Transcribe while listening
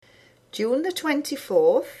June the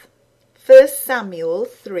 24th, 1 Samuel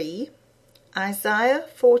 3, Isaiah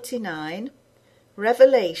 49,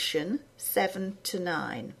 Revelation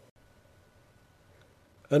 7-9.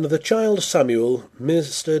 And the child Samuel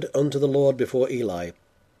ministered unto the Lord before Eli.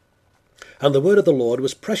 And the word of the Lord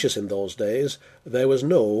was precious in those days, there was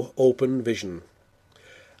no open vision.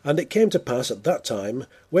 And it came to pass at that time,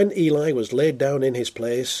 when Eli was laid down in his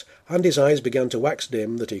place, and his eyes began to wax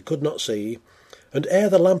dim, that he could not see, and ere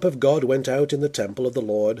the lamp of God went out in the temple of the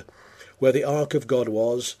Lord, where the ark of God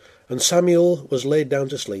was, and Samuel was laid down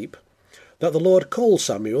to sleep, that the Lord called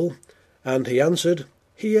Samuel, and he answered,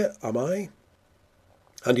 Here am I.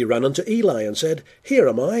 And he ran unto Eli, and said, Here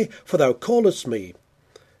am I, for thou calledst me.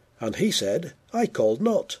 And he said, I called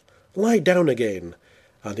not, lie down again.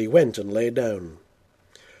 And he went and lay down.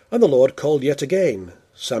 And the Lord called yet again,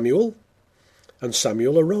 Samuel. And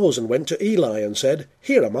Samuel arose and went to Eli, and said,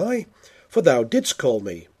 Here am I, for thou didst call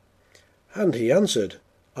me. And he answered,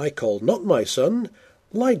 I called not, my son,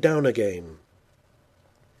 lie down again.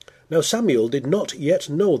 Now Samuel did not yet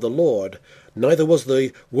know the Lord, neither was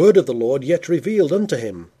the word of the Lord yet revealed unto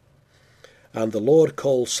him. And the Lord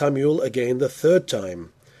called Samuel again the third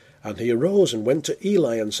time. And he arose and went to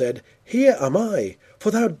Eli, and said, Here am I,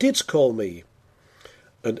 for thou didst call me.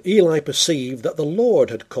 And Eli perceived that the Lord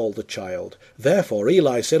had called the child. Therefore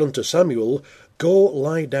Eli said unto Samuel, Go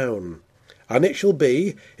lie down. And it shall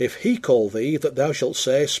be, if he call thee, that thou shalt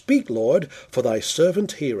say, Speak, Lord, for thy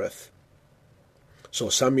servant heareth. So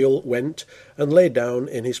Samuel went and lay down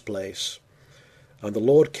in his place. And the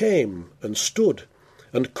Lord came and stood,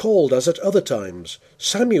 and called as at other times,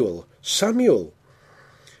 Samuel, Samuel.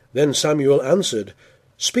 Then Samuel answered,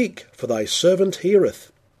 Speak, for thy servant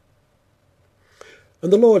heareth.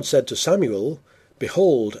 And the Lord said to Samuel,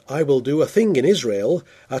 Behold, I will do a thing in Israel,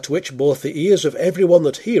 at which both the ears of every one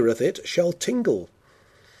that heareth it shall tingle.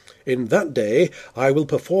 In that day I will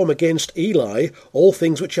perform against Eli all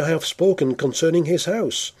things which I have spoken concerning his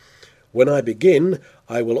house. When I begin,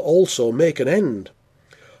 I will also make an end.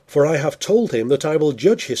 For I have told him that I will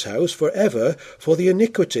judge his house for ever for the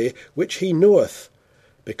iniquity which he knoweth,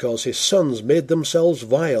 because his sons made themselves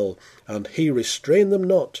vile, and he restrained them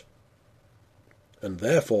not. And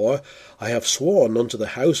therefore I have sworn unto the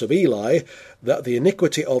house of Eli, that the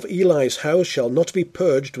iniquity of Eli's house shall not be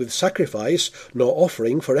purged with sacrifice nor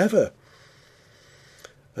offering for ever.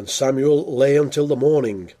 And Samuel lay until the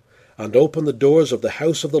morning, and opened the doors of the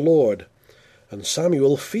house of the Lord. And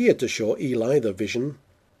Samuel feared to show Eli the vision.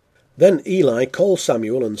 Then Eli called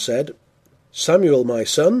Samuel, and said, Samuel, my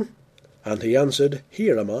son. And he answered,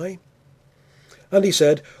 Here am I. And he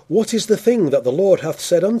said, What is the thing that the Lord hath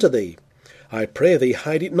said unto thee? I pray thee,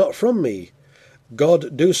 hide it not from me.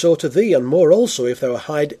 God do so to thee, and more also, if thou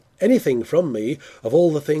hide anything from me of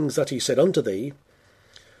all the things that he said unto thee.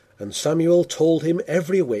 And Samuel told him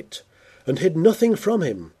every whit, and hid nothing from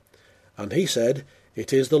him. And he said,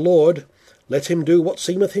 It is the Lord, let him do what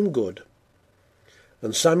seemeth him good.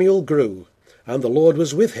 And Samuel grew, and the Lord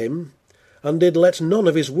was with him, and did let none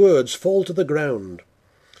of his words fall to the ground.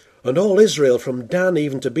 And all Israel from Dan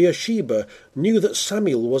even to Beersheba knew that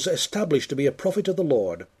Samuel was established to be a prophet of the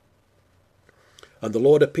Lord. And the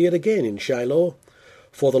Lord appeared again in Shiloh,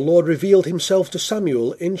 for the Lord revealed himself to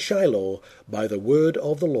Samuel in Shiloh by the word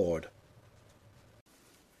of the Lord.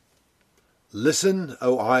 Listen,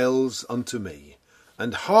 O isles, unto me,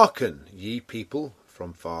 and hearken, ye people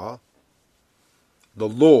from far. The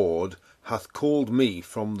Lord hath called me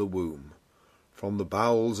from the womb. From the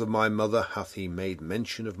bowels of my mother hath he made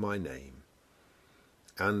mention of my name.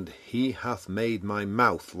 And he hath made my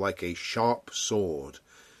mouth like a sharp sword.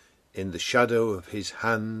 In the shadow of his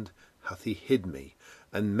hand hath he hid me,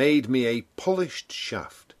 and made me a polished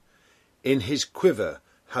shaft. In his quiver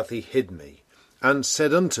hath he hid me, and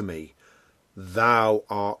said unto me, Thou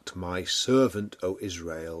art my servant, O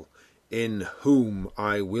Israel, in whom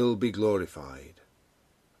I will be glorified.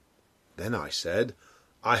 Then I said,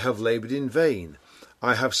 I have laboured in vain,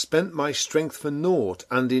 I have spent my strength for naught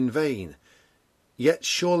and in vain. Yet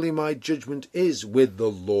surely my judgment is with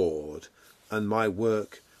the Lord, and my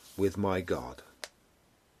work with my God.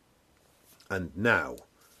 And now,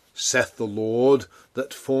 saith the Lord,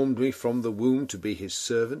 that formed me from the womb to be his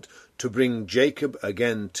servant, to bring Jacob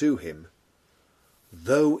again to him,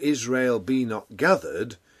 though Israel be not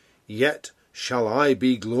gathered, yet shall I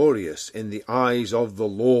be glorious in the eyes of the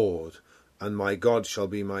Lord, and my God shall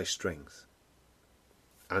be my strength.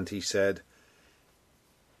 And he said,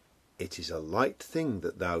 It is a light thing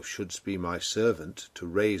that thou shouldst be my servant, to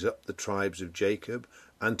raise up the tribes of Jacob,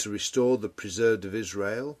 and to restore the preserved of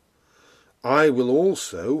Israel. I will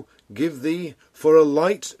also give thee for a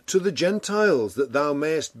light to the Gentiles, that thou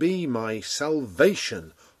mayest be my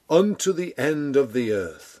salvation unto the end of the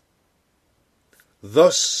earth.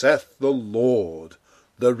 Thus saith the Lord,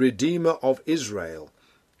 the Redeemer of Israel,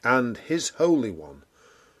 and his Holy One,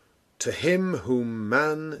 to him whom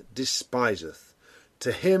man despiseth,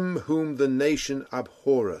 to him whom the nation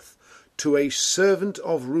abhorreth, to a servant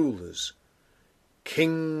of rulers,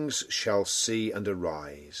 kings shall see and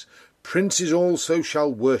arise, princes also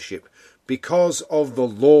shall worship, because of the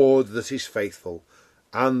Lord that is faithful,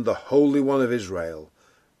 and the Holy One of Israel,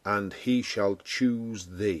 and he shall choose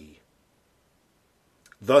thee.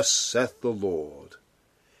 Thus saith the Lord,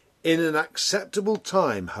 in an acceptable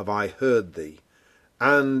time have I heard thee,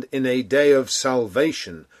 and in a day of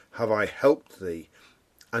salvation have I helped thee,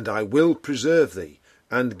 and I will preserve thee,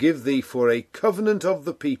 and give thee for a covenant of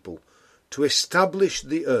the people, to establish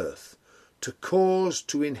the earth, to cause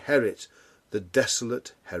to inherit the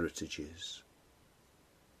desolate heritages.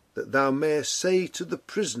 That thou mayest say to the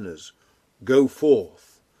prisoners, Go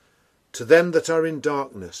forth, to them that are in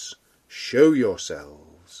darkness, show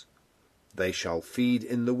yourselves. They shall feed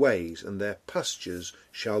in the ways, and their pastures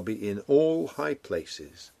shall be in all high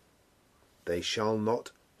places. They shall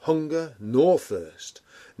not hunger nor thirst,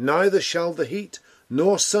 neither shall the heat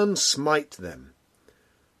nor sun smite them.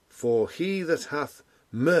 For he that hath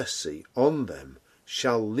mercy on them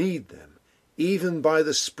shall lead them, even by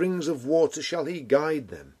the springs of water shall he guide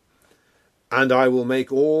them. And I will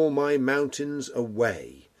make all my mountains a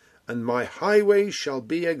way, and my highways shall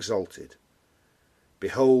be exalted.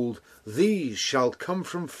 Behold, these shall come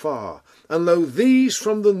from far, and lo, these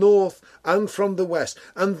from the north and from the west,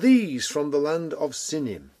 and these from the land of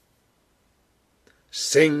Sinim.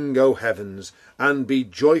 Sing, O heavens, and be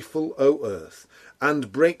joyful, O earth,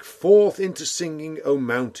 and break forth into singing, O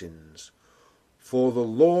mountains. For the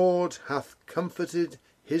Lord hath comforted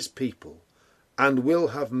his people, and will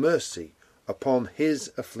have mercy upon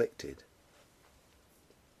his afflicted.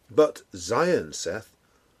 But Zion saith,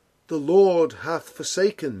 The Lord hath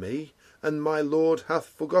forsaken me, and my Lord hath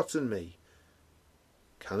forgotten me.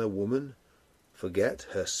 Can a woman forget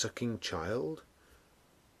her sucking child,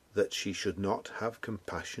 that she should not have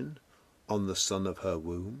compassion on the son of her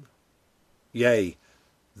womb? Yea,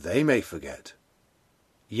 they may forget,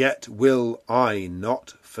 yet will I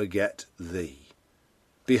not forget thee.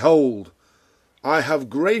 Behold, I have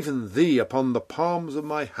graven thee upon the palms of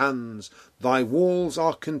my hands, thy walls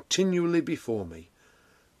are continually before me.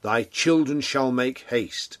 Thy children shall make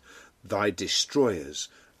haste, thy destroyers,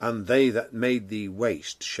 and they that made thee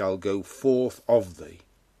waste shall go forth of thee.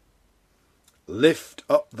 Lift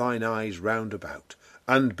up thine eyes round about,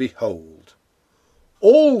 and behold,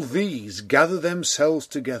 all these gather themselves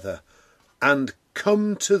together, and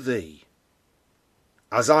come to thee.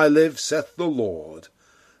 As I live, saith the Lord,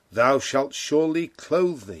 thou shalt surely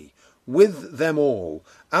clothe thee with them all,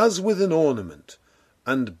 as with an ornament,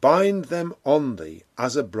 and bind them on thee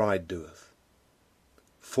as a bride doeth.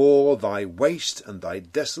 For thy waste and thy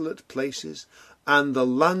desolate places, and the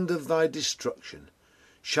land of thy destruction,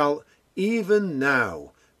 shall even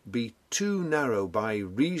now be too narrow by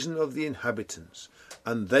reason of the inhabitants,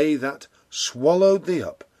 and they that swallowed thee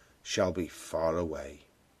up shall be far away.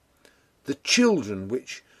 The children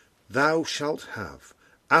which thou shalt have,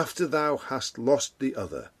 after thou hast lost the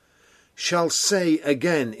other, shall say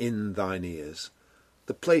again in thine ears,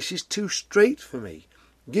 The place is too strait for me,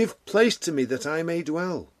 give place to me that I may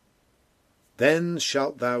dwell. Then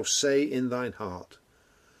shalt thou say in thine heart,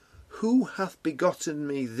 Who hath begotten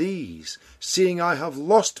me these, seeing I have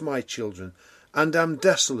lost my children, and am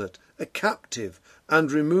desolate, a captive, and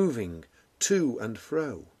removing to and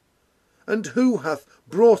fro? And who hath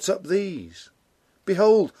brought up these?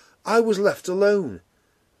 Behold, I was left alone.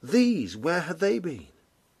 These, where had they been?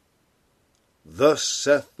 Thus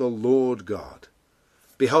saith the Lord God,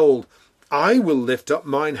 Behold, I will lift up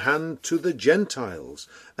mine hand to the Gentiles,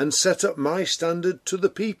 and set up my standard to the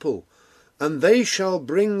people, and they shall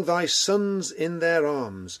bring thy sons in their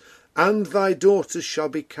arms, and thy daughters shall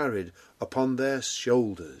be carried upon their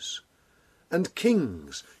shoulders. And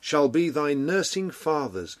kings shall be thy nursing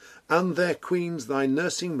fathers, and their queens thy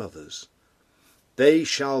nursing mothers. They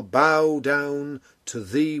shall bow down to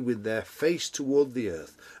thee with their face toward the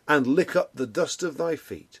earth, and lick up the dust of thy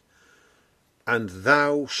feet. And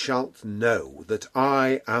thou shalt know that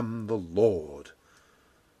I am the Lord,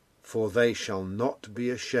 for they shall not be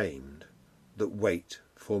ashamed that wait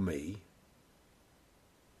for me.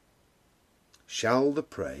 Shall the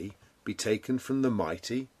prey be taken from the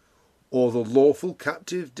mighty, or the lawful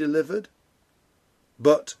captive delivered?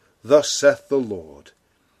 But thus saith the Lord,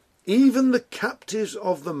 Even the captives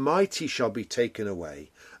of the mighty shall be taken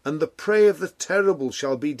away, and the prey of the terrible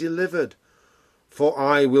shall be delivered. For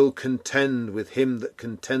I will contend with him that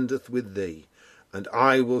contendeth with thee, and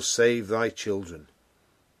I will save thy children.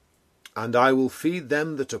 And I will feed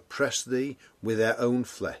them that oppress thee with their own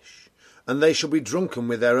flesh, and they shall be drunken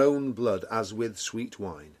with their own blood as with sweet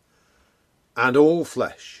wine. And all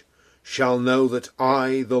flesh shall know that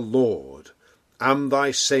I, the Lord, am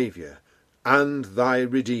thy Saviour and thy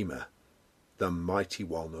Redeemer, the mighty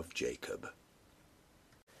one of Jacob.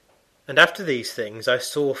 And after these things I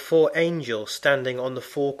saw 4 angels standing on the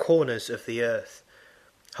 4 corners of the earth,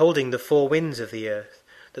 holding the 4 winds of the earth,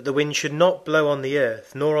 that the wind should not blow on the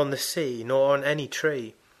earth, nor on the sea, nor on any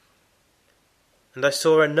tree. And I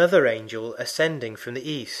saw another angel ascending from the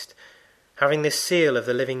east, having the seal of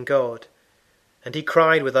the living God. And he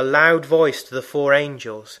cried with a loud voice to the 4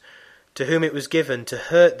 angels, to whom it was given to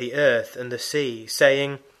hurt the earth and the sea,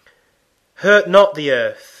 saying, Hurt not the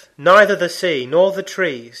earth, neither the sea, nor the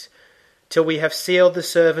trees, till we have sealed the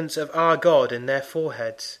servants of our God in their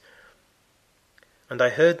foreheads. And I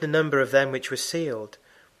heard the number of them which were sealed,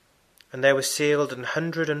 and there were sealed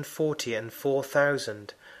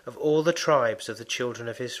 144,000 of all the tribes of the children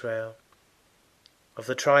of Israel. Of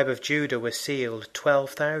the tribe of Judah were sealed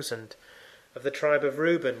 12,000. Of the tribe of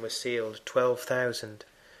Reuben were sealed 12,000.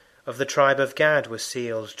 Of the tribe of Gad were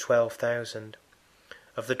sealed 12,000.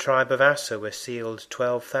 Of the tribe of Asher were sealed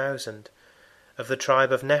 12,000. Of the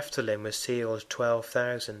tribe of Nephthalim were sealed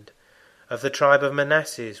 12,000. Of the tribe of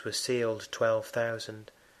Manasseh were sealed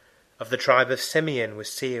 12,000. Of the tribe of Simeon were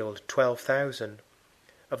sealed 12,000.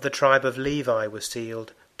 Of the tribe of Levi were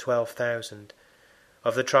sealed 12,000.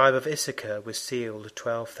 Of the tribe of Issachar was sealed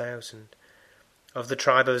 12,000. Of the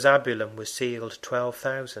tribe of Zabulon was sealed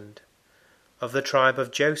 12,000. Of the tribe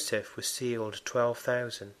of Joseph was sealed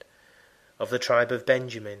 12,000. Of the tribe of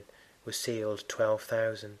Benjamin was sealed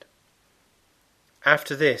 12,000.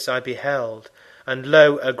 After this I beheld, and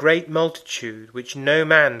lo, a great multitude, which no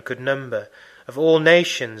man could number, of all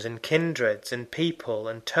nations and kindreds and people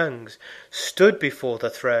and tongues, stood before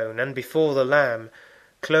the throne and before the Lamb,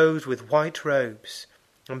 clothed with white robes,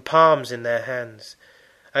 and palms in their hands,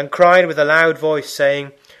 and cried with a loud voice,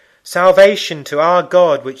 saying, Salvation to our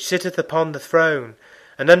God, which sitteth upon the throne,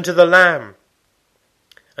 and unto the Lamb.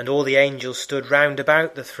 And all the angels stood round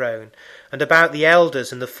about the throne, and about the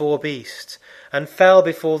elders and the 4 beasts, and fell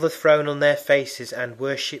before the throne on their faces, and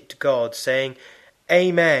worshipped God, saying,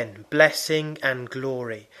 Amen, blessing and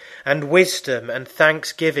glory, and wisdom and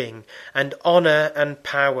thanksgiving, and honour and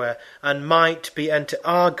power, and might be unto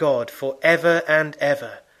our God for ever and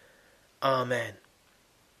ever. Amen.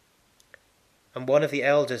 And one of the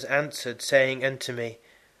elders answered, saying unto me,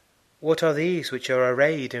 What are these which are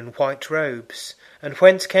arrayed in white robes, and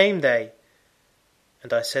whence came they?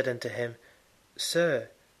 And I said unto him, Sir,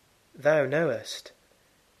 thou knowest.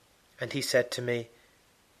 And he said to me,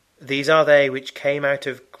 These are they which came out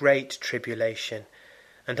of great tribulation,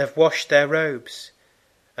 and have washed their robes,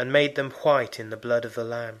 and made them white in the blood of the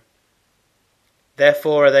Lamb.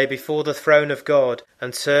 Therefore are they before the throne of God,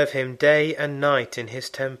 and serve him day and night in his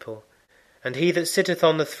temple. And he that sitteth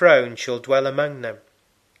on the throne shall dwell among them.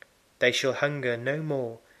 They shall hunger no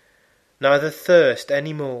more, neither thirst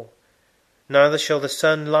any more, neither shall the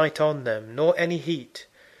sun light on them, nor any heat.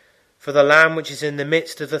 For the Lamb which is in the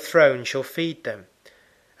midst of the throne shall feed them,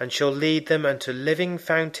 and shall lead them unto living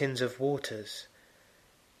fountains of waters,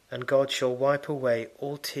 and God shall wipe away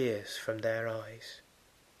all tears from their eyes.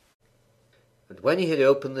 And when he had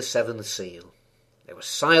opened the 7th seal, there was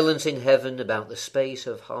silence in heaven about the space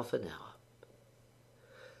of half an hour.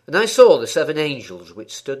 And I saw the 7 angels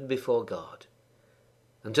which stood before God,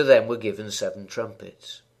 and to them were given 7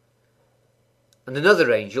 trumpets. And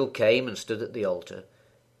another angel came and stood at the altar,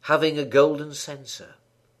 having a golden censer.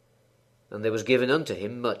 And there was given unto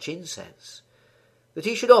him much incense, that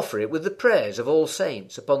he should offer it with the prayers of all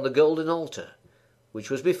saints upon the golden altar, which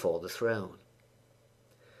was before the throne.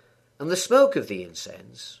 And the smoke of the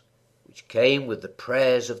incense, which came with the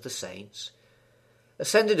prayers of the saints,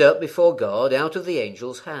 ascended up before God out of the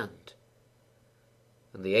angel's hand.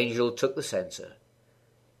 And the angel took the censer,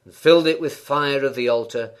 and filled it with fire of the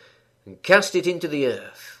altar, and cast it into the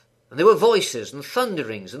earth. And there were voices, and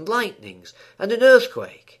thunderings, and lightnings, and an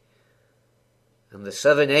earthquake. And the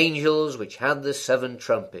 7 angels which had the 7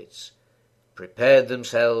 trumpets prepared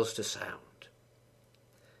themselves to sound.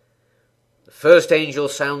 The first angel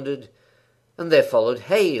sounded, and there followed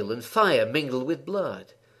hail and fire mingled with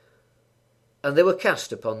blood. And they were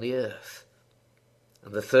cast upon the earth.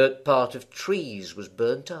 And the 3rd part of trees was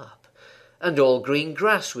burnt up, and all green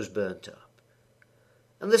grass was burnt up.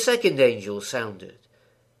 And the 2nd angel sounded,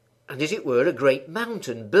 And as it were a great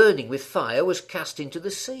mountain burning with fire was cast into the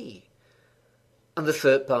sea. And the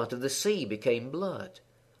third part of the sea became blood.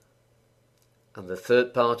 And the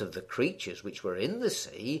third part of the creatures which were in the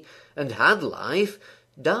sea and had life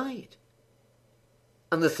died.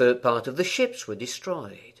 And the third part of the ships were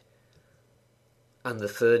destroyed. And the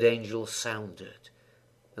third angel sounded,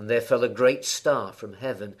 and there fell a great star from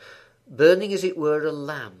heaven, burning as it were a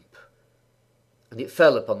lamp. And it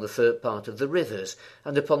fell upon the third part of the rivers,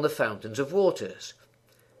 and upon the fountains of waters.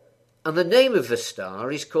 And the name of the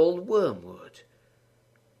star is called Wormwood.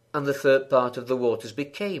 And the third part of the waters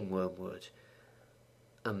became wormwood.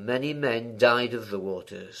 And many men died of the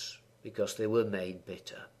waters, because they were made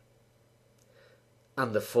bitter.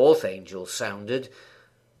 And the fourth angel sounded,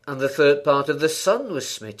 and the third part of the sun was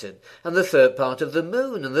smitten, and the third part of the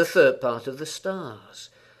moon, and the third part of the stars,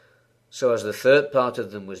 so as the third part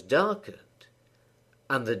of them was darkened.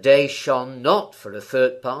 And the day shone not for a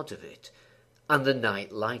third part of it, and the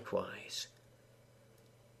night likewise.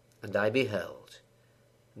 And I beheld,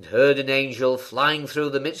 and heard an angel flying through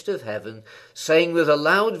the midst of heaven, saying with a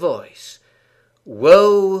loud voice,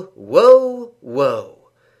 Woe, woe, woe,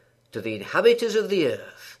 to the inhabitants of the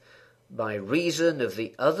earth, by reason of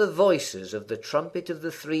the other voices of the trumpet of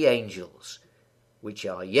the three angels, which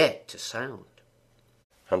are yet to sound.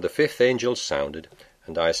 And the fifth angel sounded,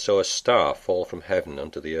 and I saw a star fall from heaven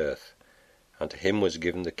unto the earth, and to him was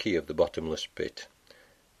given the key of the bottomless pit.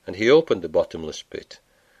 And he opened the bottomless pit,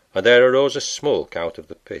 and there arose a smoke out of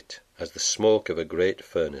the pit, as the smoke of a great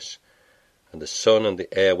furnace, and the sun and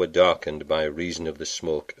the air were darkened by reason of the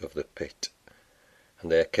smoke of the pit.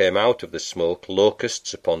 And there came out of the smoke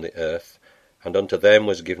locusts upon the earth, and unto them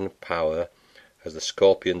was given power, as the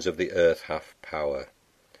scorpions of the earth have power.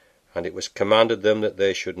 And it was commanded them that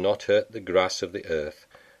they should not hurt the grass of the earth,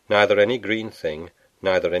 neither any green thing,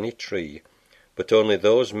 neither any tree, but only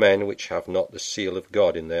those men which have not the seal of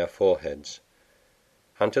God in their foreheads.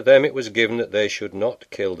 And to them it was given that they should not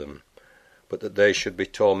kill them, but that they should be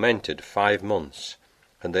tormented 5 months,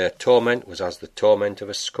 and their torment was as the torment of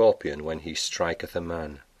a scorpion when he striketh a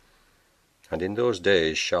man. And in those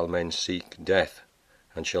days shall men seek death,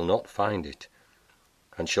 and shall not find it,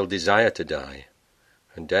 and shall desire to die,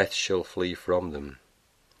 and death shall flee from them.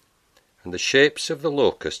 And the shapes of the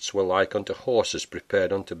locusts were like unto horses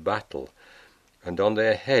prepared unto battle, and on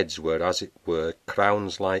their heads were as it were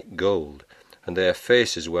crowns like gold, and their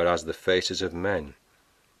faces were as the faces of men.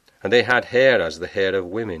 And they had hair as the hair of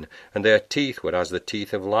women, and their teeth were as the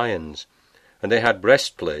teeth of lions. And they had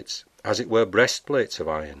breastplates, as it were breastplates of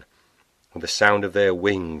iron. And the sound of their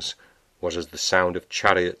wings was as the sound of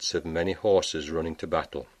chariots of many horses running to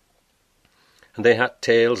battle. And they had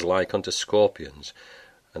tails like unto scorpions,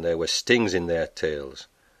 and there were stings in their tails,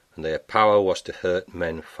 and their power was to hurt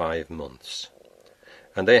men 5 months.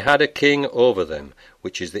 And they had a king over them,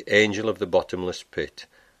 which is the angel of the bottomless pit,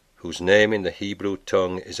 whose name in the Hebrew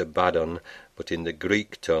tongue is Abaddon, but in the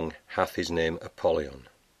Greek tongue hath his name Apollyon.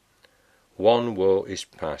 1 woe is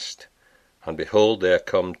past, and behold, there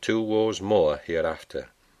come 2 woes more hereafter.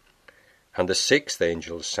 And the 6th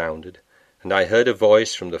angel sounded, and I heard a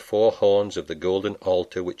voice from the 4 horns of the golden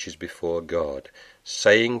altar which is before God,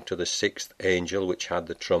 saying to the 6th angel which had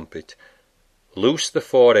the trumpet, Loose the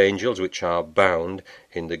 4 angels which are bound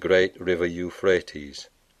in the great river Euphrates.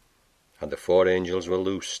 And the 4 angels were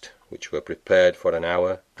loosed, which were prepared for an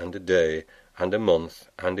hour, and a day, and a month,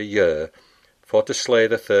 and a year, for to slay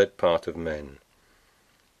the third part of men.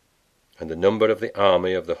 And the number of the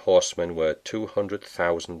army of the horsemen were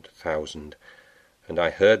 200,000, and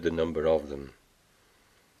I heard the number of them.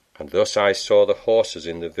 And thus I saw the horses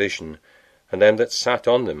in the vision, and them that sat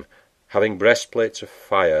on them, having breastplates of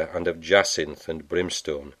fire, and of jacinth and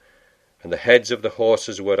brimstone. And the heads of the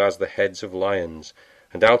horses were as the heads of lions,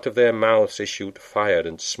 and out of their mouths issued fire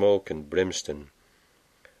and smoke and brimstone.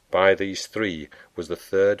 By these 3 was the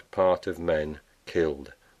third part of men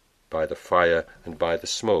killed, by the fire, and by the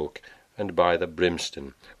smoke, and by the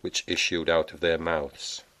brimstone, which issued out of their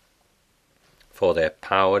mouths. For their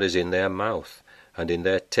power is in their mouth, and in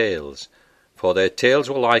their tails, for their tails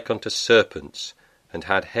were like unto serpents, and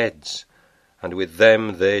had heads, and with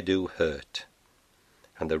them they do hurt.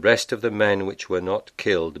 And the rest of the men which were not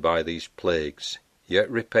killed by these plagues, yet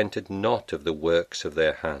repented not of the works of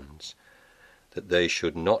their hands, that they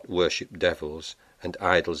should not worship devils, and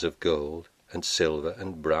idols of gold, and silver,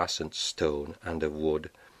 and brass, and stone, and of wood,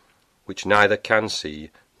 which neither can see,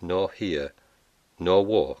 nor hear, nor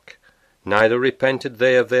walk, neither repented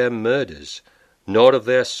they of their murders, nor of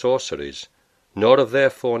their sorceries, nor of their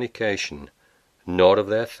fornication, nor of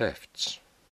their thefts.